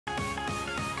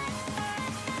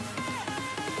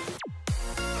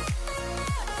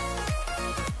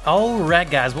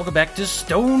Alright guys, welcome back to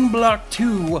Stoneblock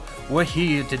 2. We're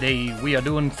here today. We are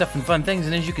doing stuff and fun things,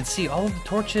 and as you can see, all of the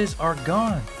torches are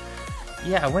gone.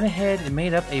 Yeah, I went ahead and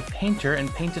made up a painter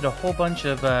and painted a whole bunch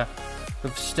of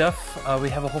stuff. We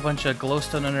have a whole bunch of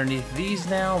glowstone underneath these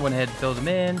now. Went ahead and filled them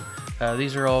in.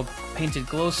 These are all painted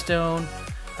glowstone.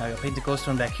 I got painted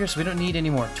glowstone back here, so we don't need any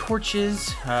more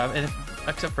torches,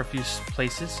 except for a few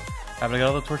places. But I got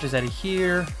all the torches out of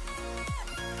here.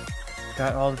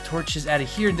 Got all the torches out of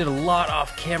here and did a lot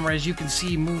off camera. As you can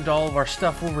see, moved all of our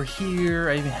stuff over here.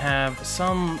 I even have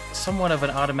somewhat of an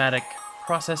automatic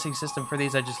processing system for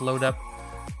these. I just load up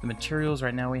the materials.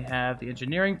 Right now we have the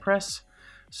engineering press.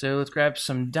 So let's grab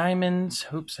some diamonds.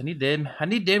 Oops, I need them.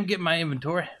 Get in my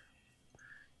inventory.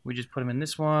 We just put them in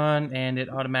this one and it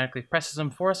automatically presses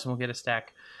them for us and we'll get a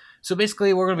stack. So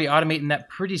basically we're going to be automating that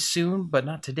pretty soon, but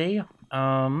not today.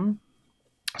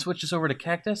 Switch this over to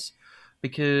cactus,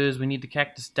 because we need the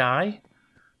cactus dye,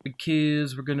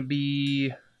 because we're going to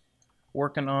be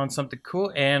working on something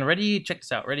cool. And ready, check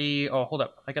this out, ready, oh hold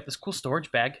up, I got this cool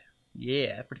storage bag.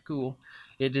 Yeah, pretty cool.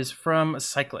 It is from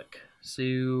Cyclic.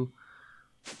 So,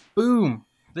 boom,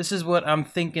 this is what I'm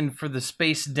thinking for the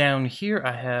space down here.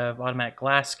 I have automatic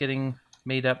glass getting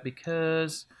made up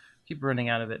because I keep running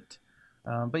out of it.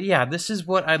 But yeah, this is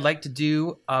what I'd like to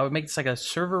do. Make this like a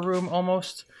server room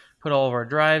almost. Put all of our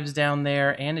drives down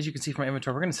there, and as you can see from my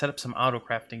inventory, we're going to set up some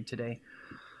autocrafting today.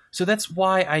 So that's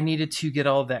why I needed to get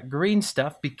all that green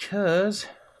stuff, because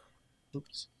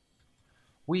oops,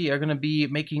 we are going to be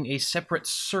making a separate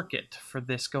circuit for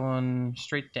this going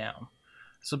straight down.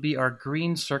 This will be our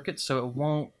green circuit, so it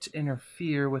won't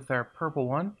interfere with our purple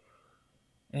one.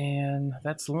 And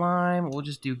that's lime. We'll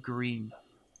just do green.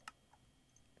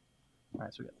 All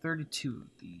right, so we got 32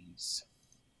 of these.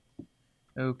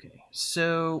 Okay,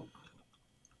 so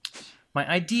my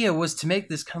idea was to make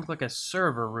this kind of like a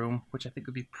server room, which I think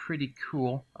would be pretty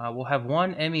cool. We'll have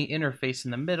one ME interface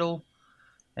in the middle,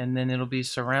 and then it'll be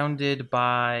surrounded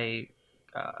by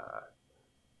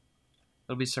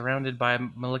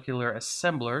molecular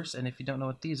assemblers. And if you don't know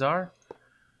what these are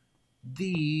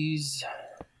the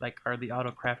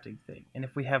auto crafting thing. And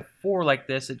if we have 4 like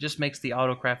this, it just makes the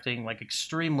auto crafting like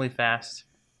extremely fast,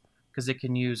 because it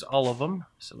can use all of them.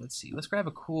 So let's see. Let's grab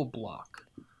a cool block.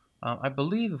 I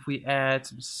believe if we add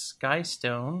some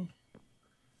skystone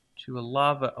to a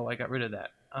lava... Oh, I got rid of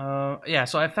that. Yeah,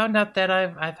 so I found out that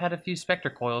I've had a few specter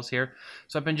coils here.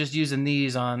 So I've been just using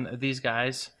these on these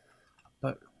guys.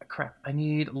 But crap, I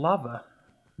need lava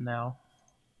now.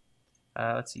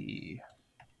 Let's see.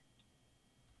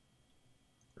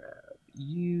 Grab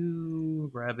you.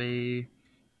 Grab a...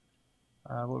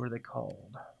 what were they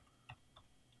called?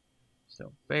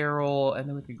 So barrel, and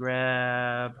then we could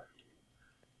grab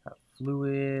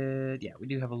fluid. Yeah, we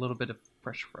do have a little bit of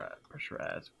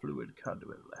pressurized fluid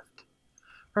conduit left.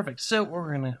 Perfect. So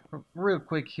we're gonna real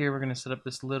quick here. We're gonna set up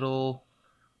this little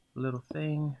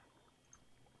thing.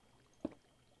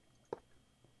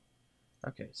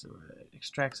 Okay, so it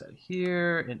extracts out of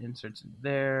here and inserts in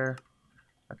there.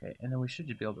 Okay, and then we should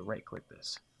just be able to right click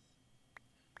this.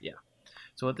 Yeah.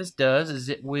 So what this does is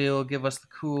it will give us the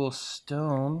cool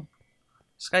skystone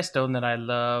that I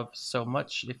love so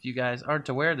much. If you guys aren't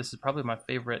aware, this is probably my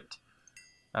favorite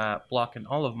block in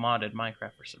all of modded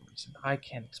Minecraft for some reason. I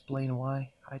can't explain why.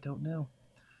 I don't know.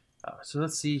 So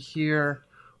let's see here.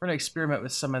 We're going to experiment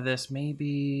with some of this.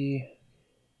 Maybe...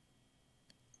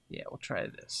 yeah, we'll try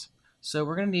this. So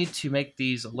we're going to need to make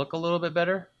these look a little bit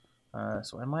better.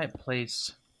 So I might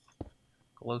place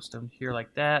glowstone here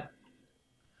like that.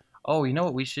 Oh, you know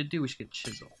what we should do? We should get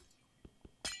chisel.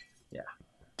 Yeah.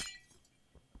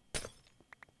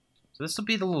 So this will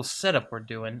be the little setup we're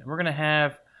doing. We're gonna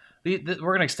have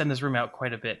we're gonna extend this room out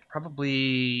quite a bit,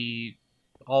 probably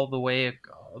all the way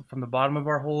from the bottom of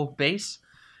our whole base,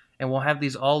 and we'll have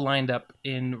these all lined up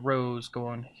in rows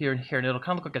going here and here, and it'll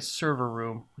kind of look like a server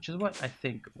room, which is what I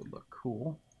think would look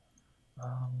cool.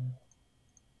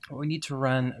 We need to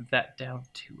run that down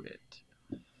to it,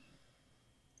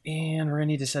 and we're gonna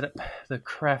need to set up the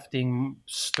crafting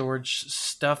storage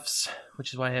stuffs,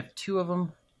 which is why I have 2 of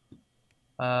them.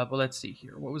 But let's see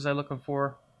here. What was I looking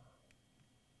for?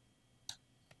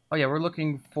 Oh yeah, we're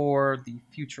looking for the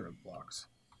future of blocks.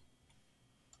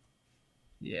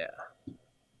 Yeah.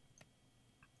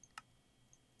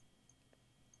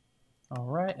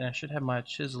 Alright, and I should have my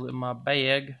chisel in my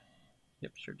bag.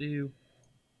 Yep, sure do.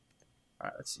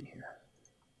 Alright, let's see here.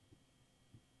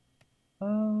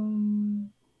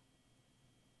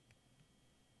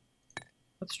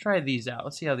 Let's try these out.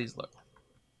 Let's see how these look.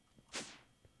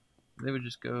 They would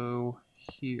just go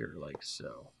here like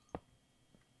so.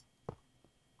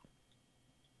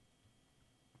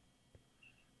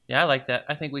 Yeah, I like that.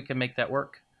 I think we can make that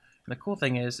work. And the cool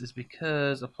thing is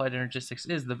because Applied Energistics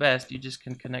is the best, you just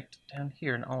can connect down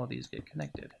here and all of these get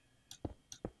connected.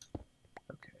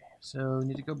 Okay, so we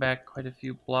need to go back quite a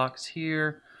few blocks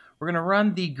here. We're going to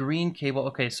run the green cable.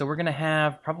 Okay, so we're going to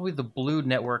have probably the blue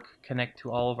network connect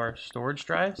to all of our storage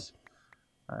drives.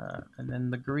 And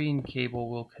then the green cable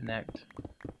will connect.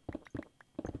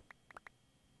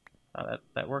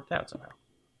 That worked out somehow.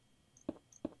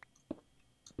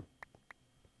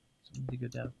 So we need to go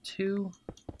down 2.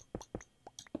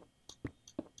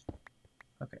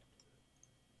 Okay.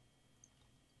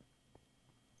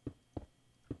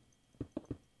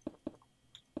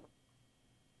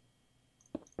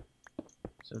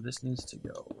 So this needs to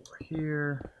go over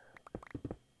here.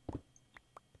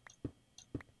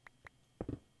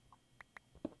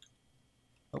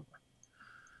 Oh,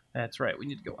 that's right. We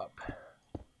need to go up.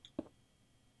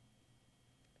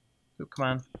 Oh, come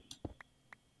on.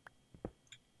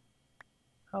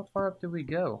 How far up do we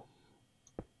go?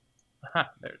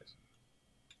 Aha, there it is.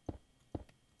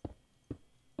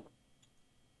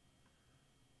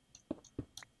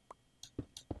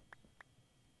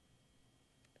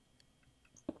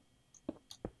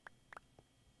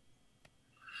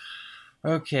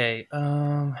 Okay,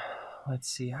 let's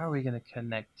see, how are we going to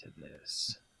connect to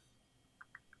this?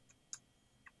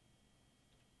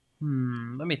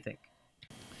 Let me think.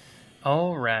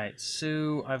 Alright,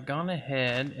 so I've gone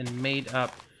ahead and made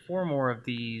up 4 more of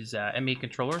these ME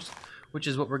controllers, which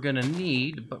is what we're going to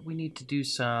need, but we need to do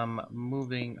some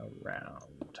moving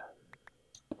around.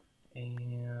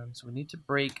 And so we need to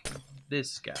break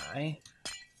this guy.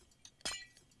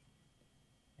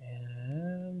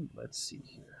 And let's see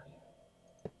here.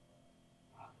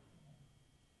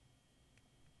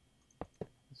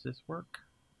 Does this work?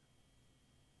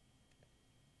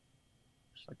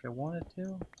 Just like I want it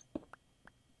to.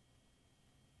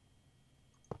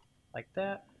 Like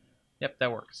that. Yep,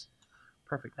 that works.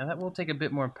 Perfect. Now that will take a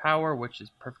bit more power, which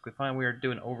is perfectly fine. We are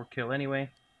doing overkill anyway.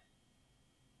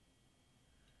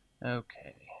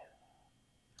 Okay.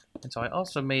 And so I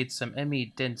also made some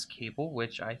ME dense cable,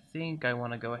 which I think I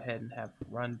want to go ahead and have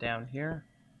run down here.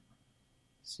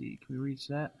 Let's see, can we reach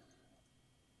that?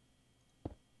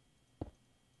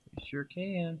 We sure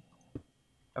can.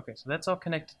 Okay, so that's all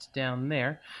connected to down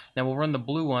there. Now we'll run the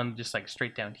blue one just like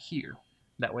straight down here.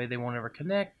 That way they won't ever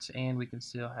connect, and we can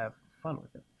still have fun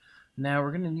with it. Now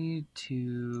we're going to need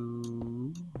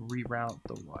to reroute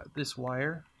this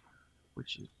wire,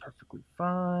 which is perfectly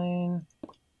fine.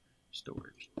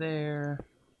 Storage there.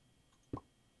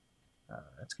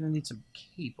 That's going to need some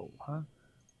cable, huh?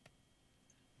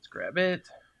 Let's grab it.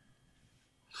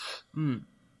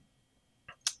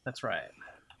 That's right.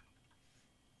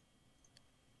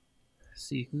 Let's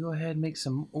see, can we go ahead and make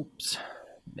some... Oops,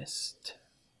 missed.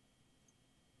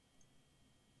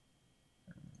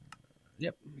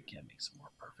 Yep, we can make some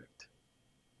more. Perfect.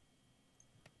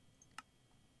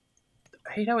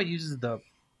 I hate how it uses the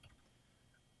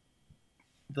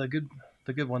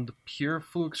good one, the pure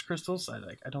flux crystals.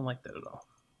 I don't like that at all.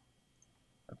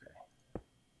 Okay.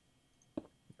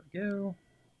 There we go.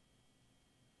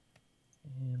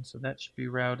 And so that should be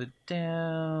routed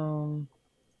down.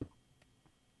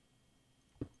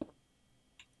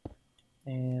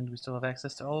 And we still have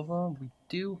access to all of them. We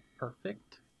do.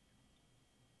 Perfect.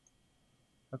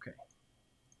 Okay.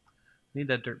 Need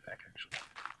that dirt back, actually.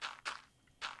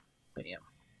 Bam.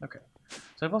 Okay.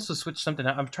 So I've also switched something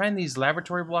out. I'm trying these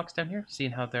laboratory blocks down here,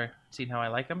 seeing how I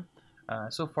like them.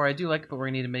 So far I do like it, but we're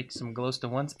gonna need to make some glowstone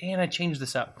ones, and I changed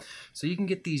this up. So you can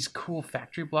get these cool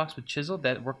factory blocks with chisel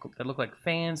that look like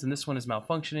fans, and this one is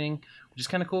malfunctioning, which is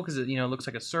kind of cool because it looks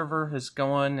like a server is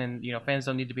going, and fans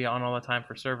don't need to be on all the time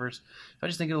for servers. So I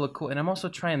just think it'll look cool. And I'm also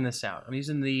trying this out. I'm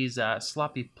using these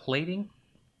sloppy plating.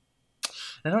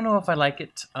 I don't know if I like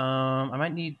it. I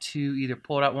might need to either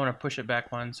pull it out one or push it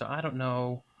back one. So I don't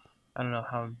know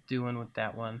how I'm doing with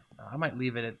that one. I might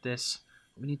leave it at this.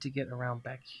 We need to get around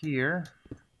back here.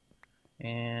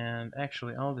 And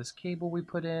actually, all this cable we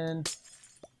put in.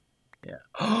 Yeah.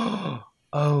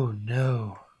 Oh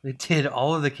no. It did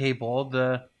all of the cable.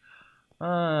 Boy.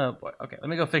 Okay, let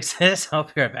me go fix this. I'll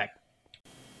be right back.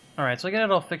 Alright, so I got it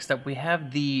all fixed up. We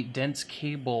have the dense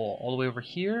cable all the way over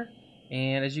here.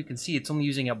 And as you can see, it's only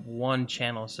using up one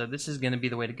channel. So this is going to be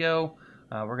the way to go.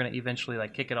 We're going to eventually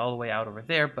kick it all the way out over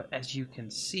there. But as you can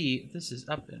see, this is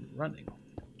up and running.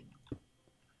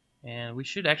 And we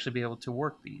should actually be able to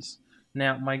work these.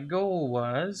 Now, my goal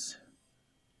was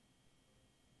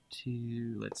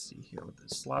to, let's see here, with the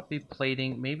sloppy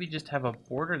plating, maybe just have a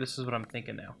border. This is what I'm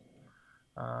thinking now.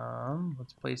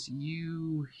 Let's place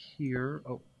you here.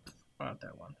 Oh, not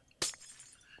that one.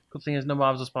 Cool thing is no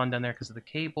mobs will spawn down there because of the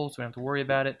cable, so we don't have to worry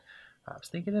about it. I was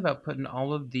thinking about putting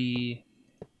all of the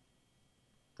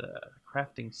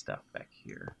crafting stuff back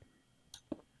here.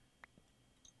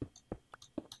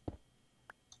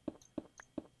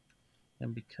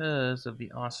 And because of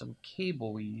the awesome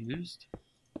cable we used,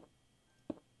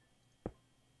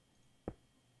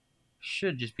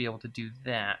 should just be able to do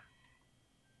that.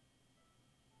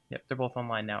 Yep, they're both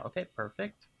online now. Okay,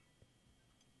 perfect.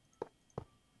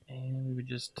 And we would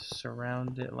just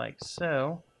surround it like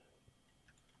so.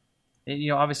 And,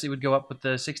 you know, obviously it would go up with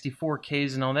the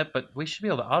 64Ks and all that, but we should be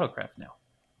able to autocraft now.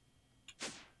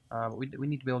 But we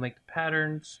need to be able to make the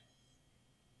patterns.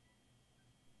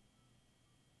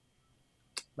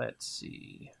 Let's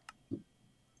see. Here,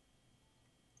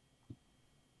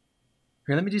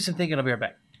 let me do some thinking. I'll be right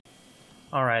back.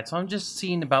 Alright, so I'm just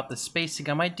seeing about the spacing.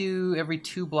 I might do every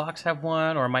 2 blocks have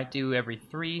one, or I might do every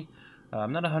 3.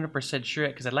 I'm not 100% sure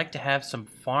yet, because I'd like to have some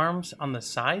farms on the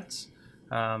sides,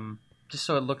 just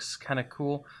so it looks kind of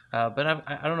cool. But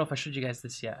I don't know if I showed you guys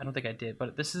this yet. I don't think I did,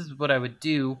 but this is what I would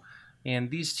do. And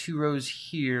these 2 rows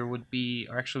here would be,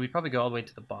 or actually we'd probably go all the way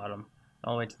to the bottom,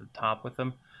 all the way to the top with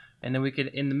them. And then we could,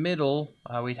 in the middle,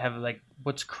 we'd have like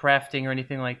what's crafting or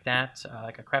anything like that,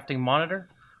 like a crafting monitor.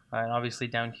 And obviously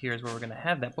down here is where we're going to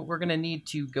have that. But we're going to need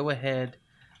to go ahead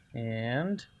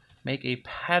and make a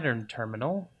pattern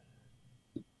terminal.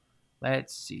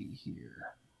 Let's see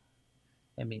here.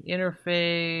 I mean,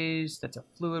 interface, that's a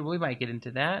fluid. We might get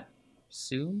into that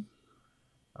soon.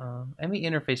 Any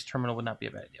interface terminal would not be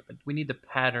a bad idea, but we need the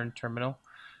pattern terminal.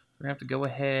 We're going to have to go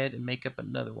ahead and make up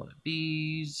another one of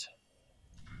these.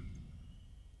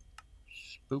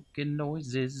 Spooky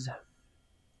noises.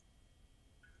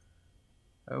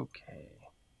 Okay.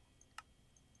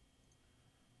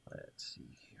 Let's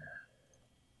see here.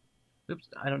 Oops,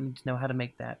 I don't need to know how to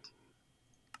make that.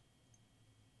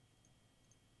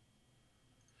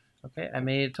 Okay, I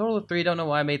made a total of 3. Don't know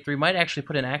why I made 3. Might actually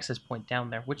put an access point down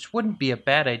there, which wouldn't be a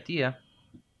bad idea.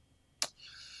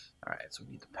 Alright, so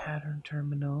we need the pattern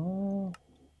terminal.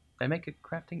 Did I make a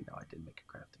crafting? No, I didn't make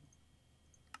a crafting.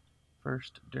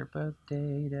 First derpa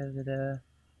day, da-da-da,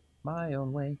 my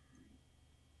own way.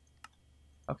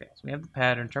 Okay, so we have the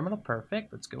pattern terminal.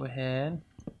 Perfect. Let's go ahead.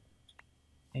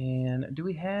 And do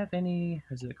we have any,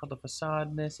 is it called a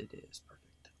facade in this? It is.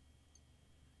 Perfect.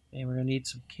 And we're going to need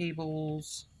some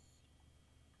cables.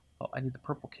 Oh, I need the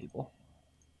purple cable.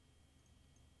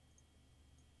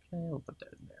 Okay, we'll put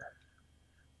that in there.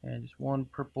 And just one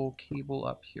purple cable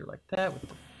up here like that with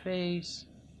the face.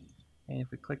 And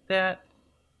if we click that,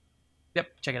 yep,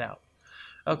 check it out.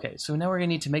 Okay, so now we're going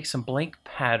to need to make some blank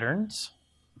patterns.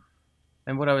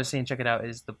 And what I was saying, check it out,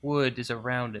 is the wood is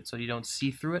around it so you don't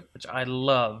see through it, which I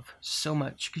love so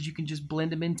much because you can just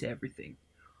blend them into everything.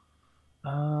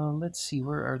 Let's see,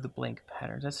 where are the blank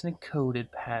patterns? That's an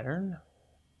encoded pattern.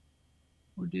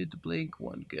 Where did the blank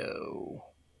one go?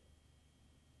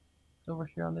 Over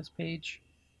here on this page.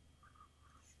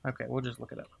 Okay, we'll just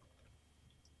look it up.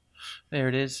 There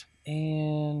it is.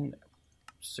 And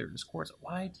certain scores.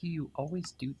 Why do you always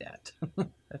do that?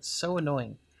 That's so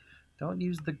annoying. Don't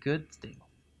use the good thing.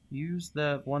 Use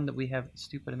the one that we have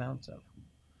stupid amounts of.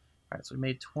 Alright, so we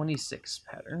made 26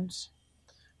 patterns,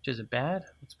 which isn't bad.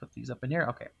 Let's put these up in here.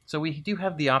 Okay, so we do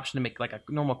have the option to make like a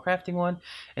normal crafting one,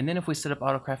 and then if we set up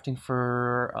auto crafting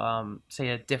for, say,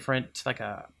 a different, like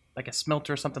a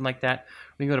smelter or something like that,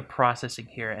 we can go to processing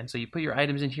here, and so you put your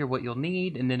items in here, what you'll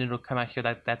need, and then it'll come out here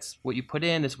that that's what you put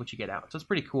in, this is what you get out. So it's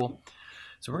pretty cool.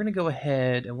 So we're going to go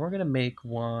ahead and we're going to make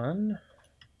one.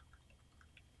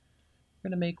 We're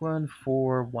going to make one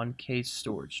for 1K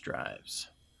storage drives.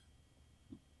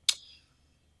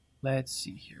 Let's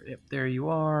see here. Yep, there you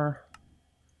are.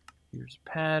 Here's a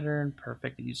pattern.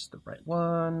 Perfect. It uses the right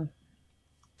one.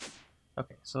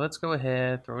 Okay, so let's go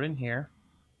ahead, throw it in here.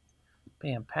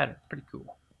 Bam, pattern. Pretty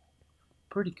cool.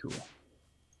 Pretty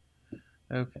cool.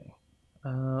 Okay.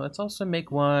 Let's also make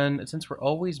one, since we're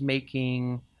always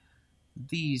making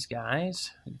these guys,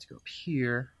 I need to go up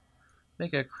here.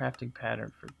 Make a crafting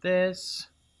pattern for this.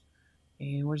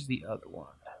 And where's the other one?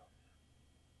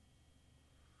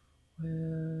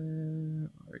 Where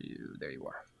are you? There you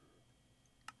are.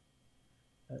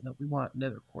 No, we want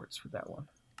nether quartz for that one.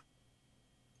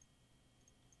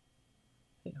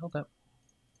 Hey, hold up.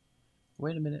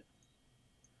 Wait a minute.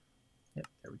 Yep,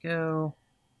 there we go.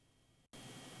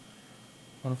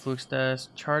 One flux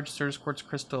dust. Charged Certus quartz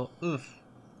crystal. Ugh.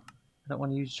 I don't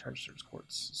want to use charged Certus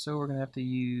quartz. So we're going to have to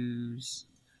use...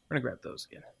 We're going to grab those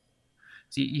again.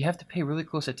 See, you have to pay really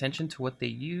close attention to what they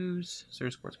use.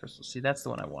 Certus quartz crystals. See, that's the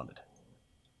one I wanted.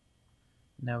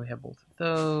 Now we have both of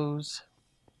those.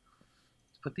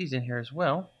 Let's put these in here as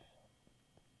well.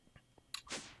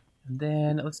 And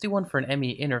then let's do one for an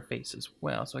ME interface as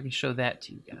well, so I can show that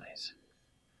to you guys.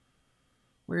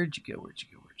 Where'd you go? Where'd you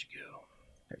go? Where'd you go?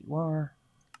 There you are.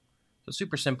 So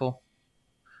super simple.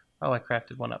 Oh, I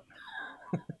crafted one up.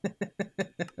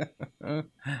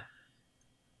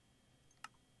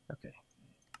 Okay.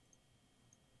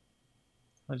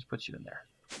 I'll just put you in there.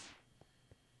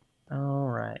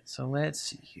 Alright, so let's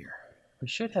see here. We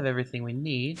should have everything we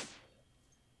need.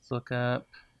 Let's look up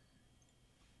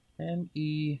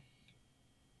ME.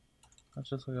 Let's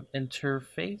just look up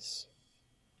interface.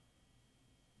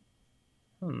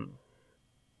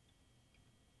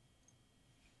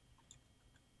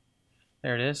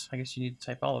 There it is. I guess you need to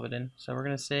type all of it in. So we're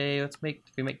gonna say, did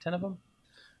we make 10 of them?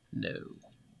 No.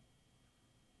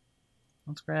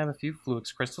 Let's grab a few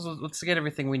Fluix crystals. Let's get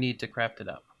everything we need to craft it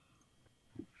up.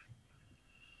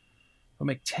 We'll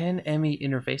make 10 ME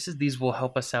interfaces. These will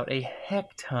help us out a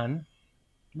heck ton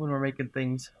when we're making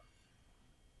things.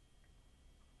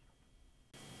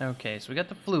 Okay, so we got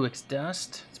the Fluix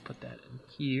dust. Let's put that in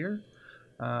here.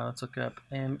 Let's look up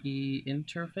ME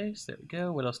interface. There we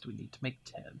go. What else do we need to make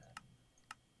 10?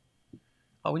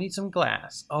 Oh, we need some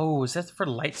glass. Oh, is that for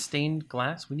light stained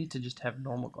glass? We need to just have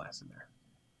normal glass in there.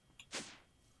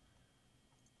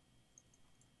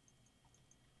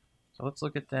 So let's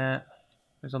look at that.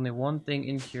 There's only one thing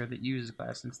in here that uses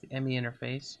glass, and it's the ME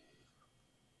interface.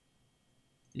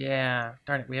 Yeah,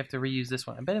 darn it, we have to reuse this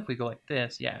one. I bet if we go like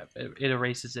this, yeah, it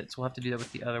erases it, so we'll have to do that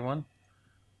with the other one.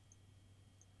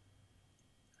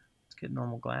 Let's get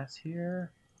normal glass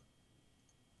here.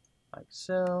 Like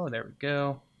so, there we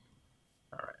go.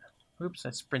 Alright, oops,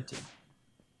 I sprinted.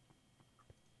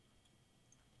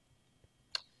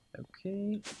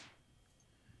 Okay,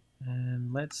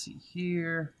 and let's see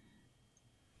here.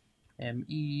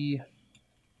 ME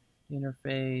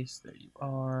interface, there you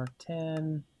are,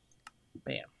 10,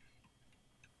 bam.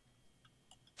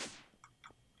 I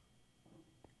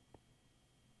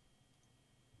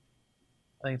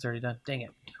think it's already done. Dang it,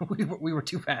 we were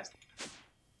too fast.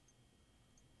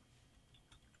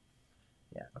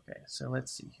 Yeah, okay, so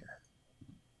let's see here.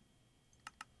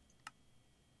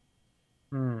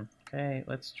 Okay,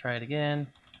 let's try it again.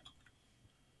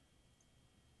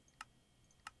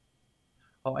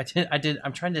 Oh, I did.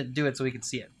 I'm trying to do it so we can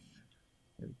see it.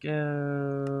 There we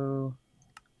go.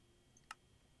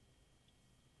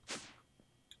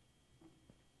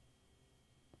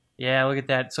 Yeah, look at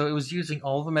that. So it was using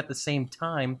all of them at the same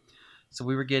time. So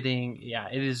we were getting, yeah,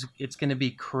 it's going to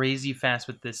be crazy fast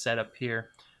with this setup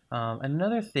here.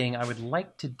 Another thing I would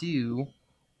like to do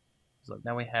is, look,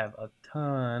 now we have a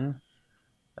ton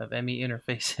of ME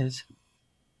interfaces.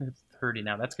 It's 30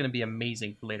 now. That's going to be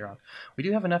amazing for later on. We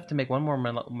do have enough to make one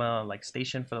more like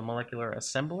station for the molecular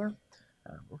assembler.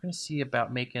 We're going to see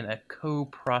about making a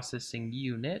co-processing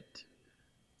unit,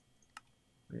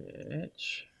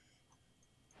 which,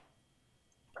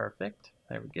 perfect.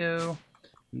 There we go.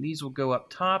 And these will go up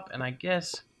top, and I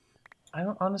guess I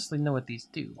don't honestly know what these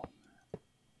do.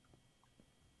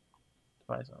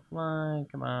 Device offline.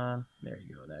 Come on. There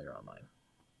you go. Now you're online.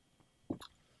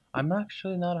 I'm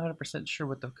actually not 100% sure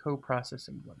what the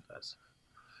co-processing one does.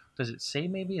 Does it say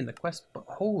maybe in the quest? But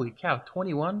holy cow,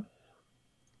 21?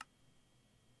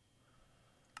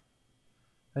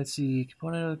 Let's see.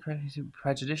 Component of the crafting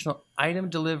provides additional item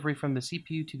delivery from the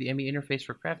CPU to the ME interface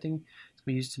for crafting. It's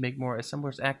been used to make more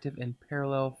assemblers active in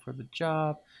parallel for the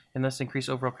job and thus increase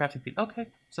overall crafting speed. Okay,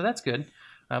 so that's good.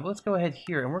 But let's go ahead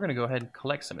here, and we're going to go ahead and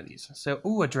collect some of these. So,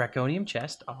 ooh, a draconium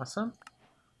chest. Awesome.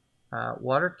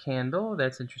 Water candle.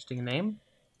 That's an interesting name.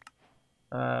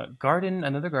 Garden,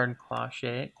 another garden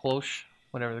cloche,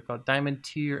 whatever they're called. Diamond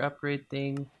tier upgrade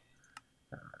thing.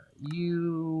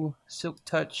 Silk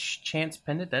touch chance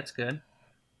pendant. That's good.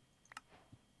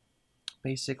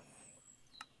 Basic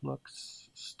flux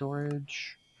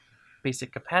storage.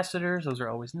 Basic capacitors. Those are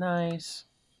always nice.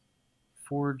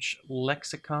 Forge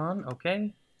lexicon.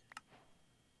 Okay.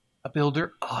 A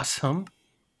builder. Awesome.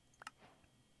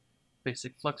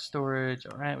 Basic flux storage.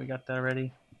 All right, we got that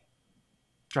already.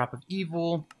 Drop of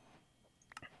evil.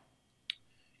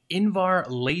 Invar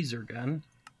laser gun.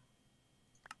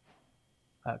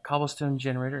 Cobblestone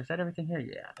generator. Is that everything here?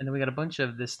 Yeah. And then we got a bunch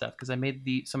of this stuff because I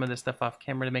made some of this stuff off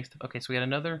camera to make stuff. Okay, so we got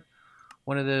another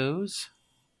one of those.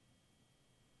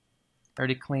 I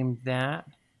already claimed that.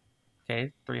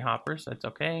 Okay, 3 hoppers. That's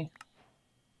okay.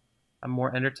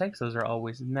 More ender tanks. Those are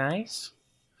always nice.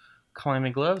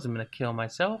 Climbing gloves. I'm going to kill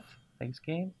myself. Thanks,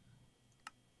 game.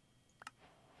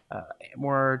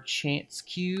 More chance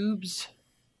cubes.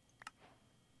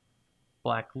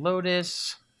 Black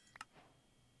Lotus.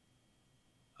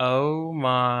 Oh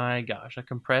my gosh, a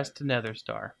compressed nether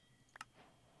star.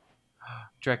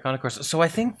 Draconic course. So I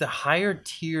think the higher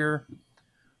tier,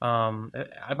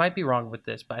 I might be wrong with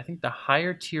this, but I think the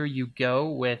higher tier you go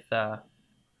with the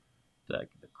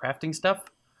crafting stuff,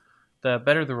 the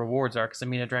better the rewards are. Because I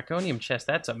mean, a Draconium chest,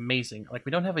 that's amazing. Like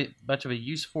we don't have much of a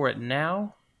use for it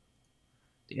now.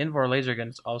 The Invar laser gun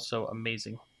is also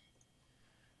amazing.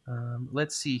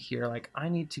 Let's see here. Like I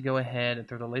need to go ahead and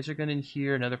throw the laser gun in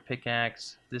here, another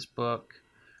pickaxe, this book,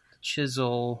 the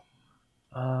chisel,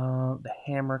 the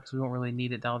hammer because we don't really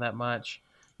need it all that much.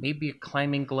 Maybe a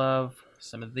climbing glove,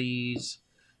 some of these.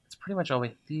 That's pretty much all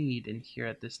we need in here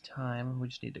at this time. We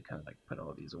just need to kind of like put all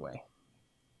of these away.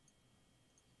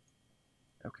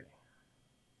 Okay.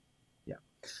 Yeah.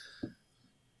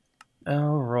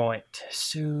 All right.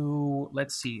 So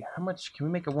let's see. How much can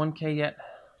we make a 1K yet?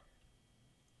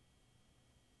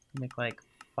 Make like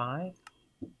 5.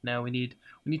 No, we need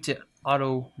to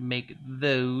auto make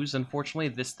those. Unfortunately,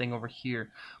 this thing over here.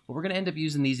 But we're going to end up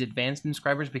using these advanced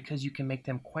inscribers because you can make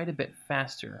them quite a bit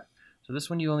faster. So this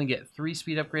one you only get 3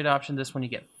 speed upgrade option. This one you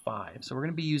get 5. So we're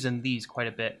going to be using these quite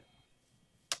a bit.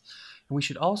 And we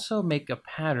should also make a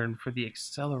pattern for the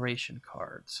acceleration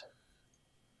cards.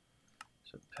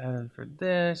 So pattern for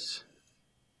this.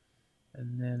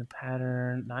 And then a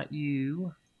pattern, not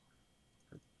you.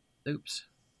 Oops.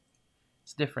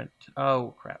 It's different.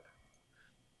 Oh, crap.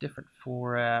 Different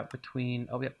for between.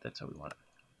 Oh, yep, that's how we want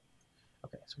it.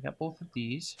 Okay, so we got both of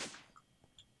these.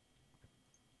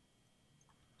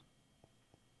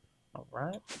 All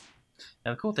right.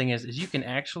 Now the cool thing is you can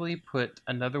actually put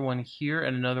another one here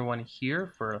and another one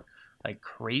here for like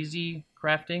crazy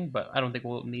crafting, but I don't think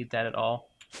we'll need that at all.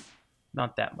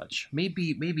 Not that much.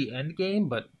 Maybe end game,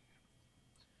 but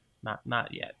not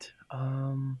yet.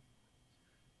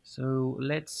 So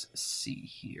let's see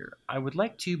here. I would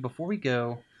like to, before we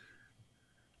go.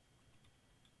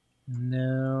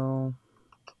 No.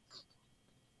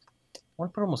 I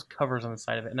want to put almost covers on the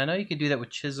side of it. And I know you can do that with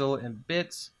chisel and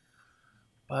bits,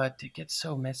 but it gets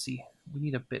so messy. We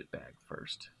need a bit bag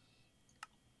first.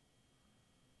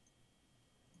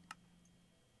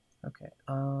 Okay.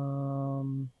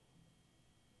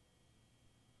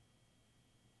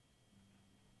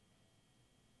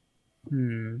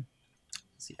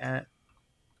 Let's see.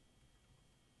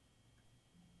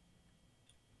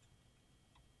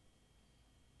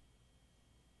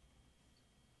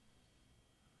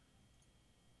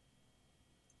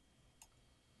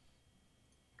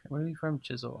 Where are we from?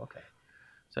 Chisel. Okay.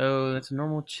 So that's a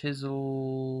normal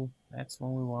chisel. That's the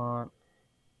one we want.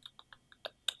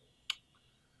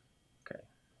 Okay.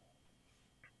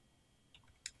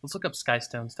 Let's look up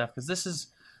skystone stuff because this is.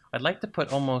 I'd like to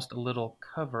put almost a little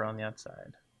cover on the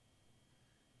outside.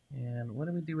 And what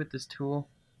do we do with this tool?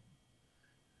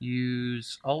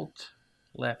 Use Alt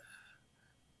left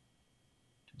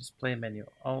to display menu.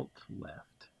 Alt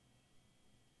left.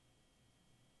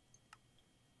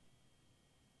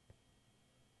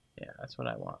 Yeah, that's what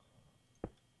I want.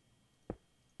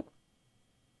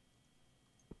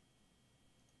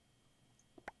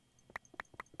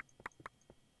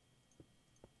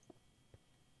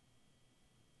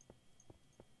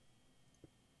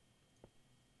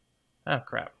 Oh,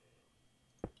 crap.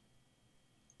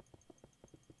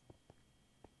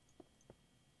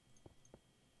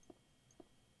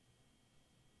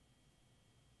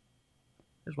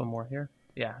 There's one more here.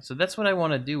 Yeah, so that's what I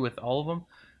want to do with all of them.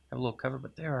 Have a little cover,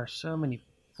 but there are so many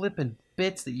flippin'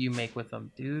 bits that you make with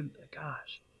them, dude.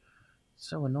 Gosh,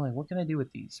 so annoying. What can I do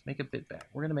with these? Make a bit bag.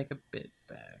 We're gonna make a bit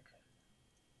bag.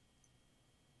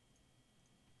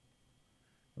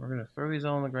 We're gonna throw these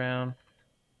all on the ground.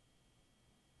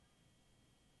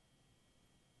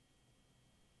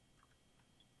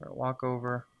 We're gonna walk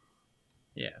over.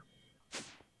 Yeah.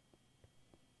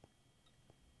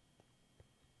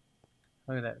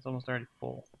 Look at that. It's almost already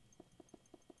full.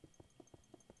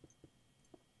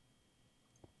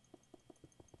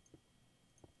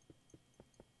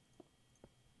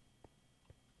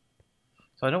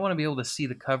 So I don't want to be able to see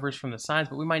the covers from the sides,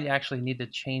 but we might actually need to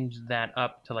change that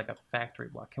up to like a factory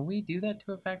block. Can we do that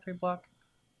to a factory block?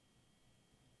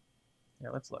 Yeah,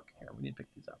 let's look. Here, we need to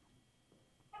pick these up.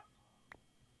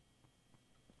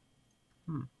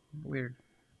 Weird.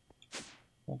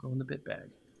 Won't go in the bit bag.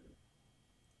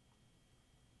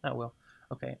 Oh well.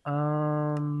 Okay.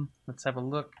 Let's have a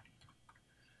look.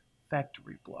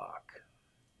 Factory block.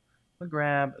 We'll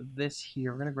grab this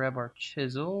here. We're gonna grab our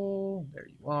chisel. There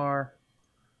you are.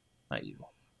 Not you.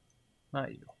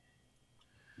 Not you.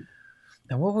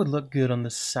 Now, what would look good on the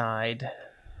side?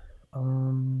 I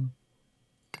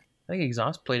think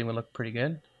exhaust plating would look pretty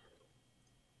good.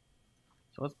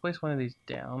 So let's place one of these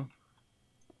down.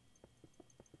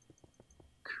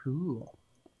 Cool.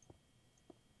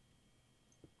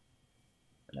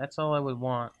 That's all I would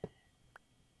want.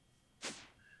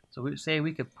 So we say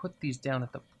we could put these down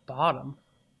at the bottom.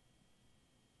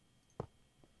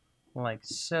 Like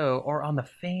so, or on the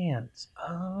fans.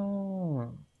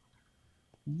 Oh,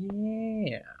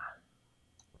 yeah.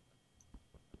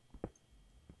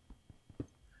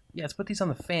 Yeah, let's put these on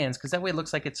the fans, because that way it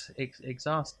looks like it's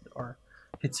exhausted, or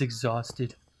it's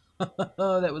exhausted.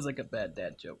 That was like a bad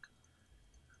dad joke.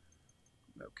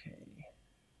 Okay.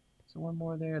 So one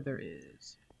more there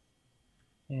is.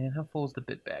 And how full is the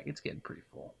bit bag? It's getting pretty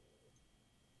full.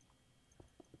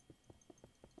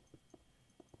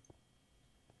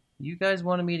 You guys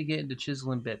wanted me to get into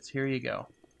chiseling bits. Here you go.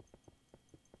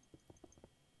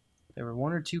 There were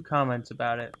 1 or 2 comments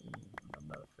about it. I'm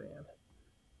not a fan.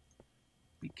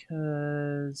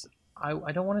 Because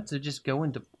I don't want it to just go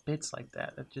into bits like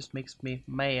that. That just makes me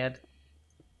mad.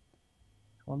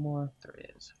 One more. There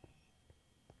is.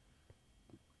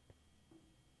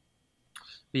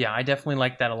 But yeah, I definitely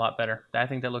like that a lot better. I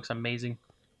think that looks amazing.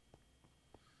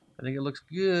 I think it looks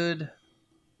good.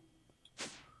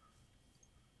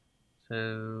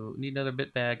 So, need another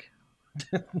bit bag.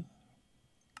 Just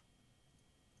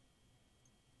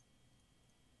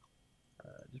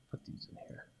put these in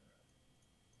here.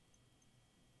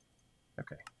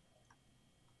 Okay.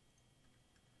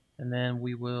 And then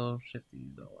we will shift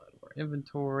these all out of our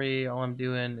inventory. All I'm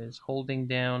doing is holding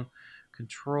down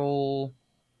Control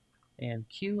and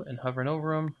Q and hovering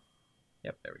over them.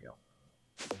 Yep, there we go.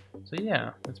 So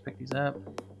yeah, let's pick these up.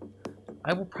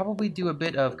 I will probably do a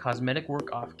bit of cosmetic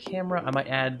work off camera. I might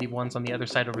add the ones on the other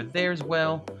side over there as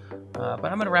well. But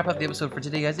I'm going to wrap up the episode for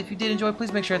today, guys. If you did enjoy,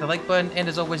 please make sure to hit the like button. And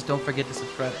as always, don't forget to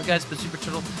subscribe. But guys, it's been Super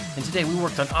Turtle, and today we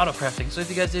worked on autocrafting. So if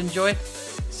you guys did enjoy,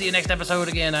 see you next episode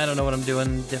again. I don't know what I'm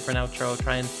doing. Different outro,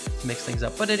 trying to mix things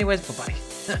up. But anyways, bye-bye.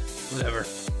 Whatever.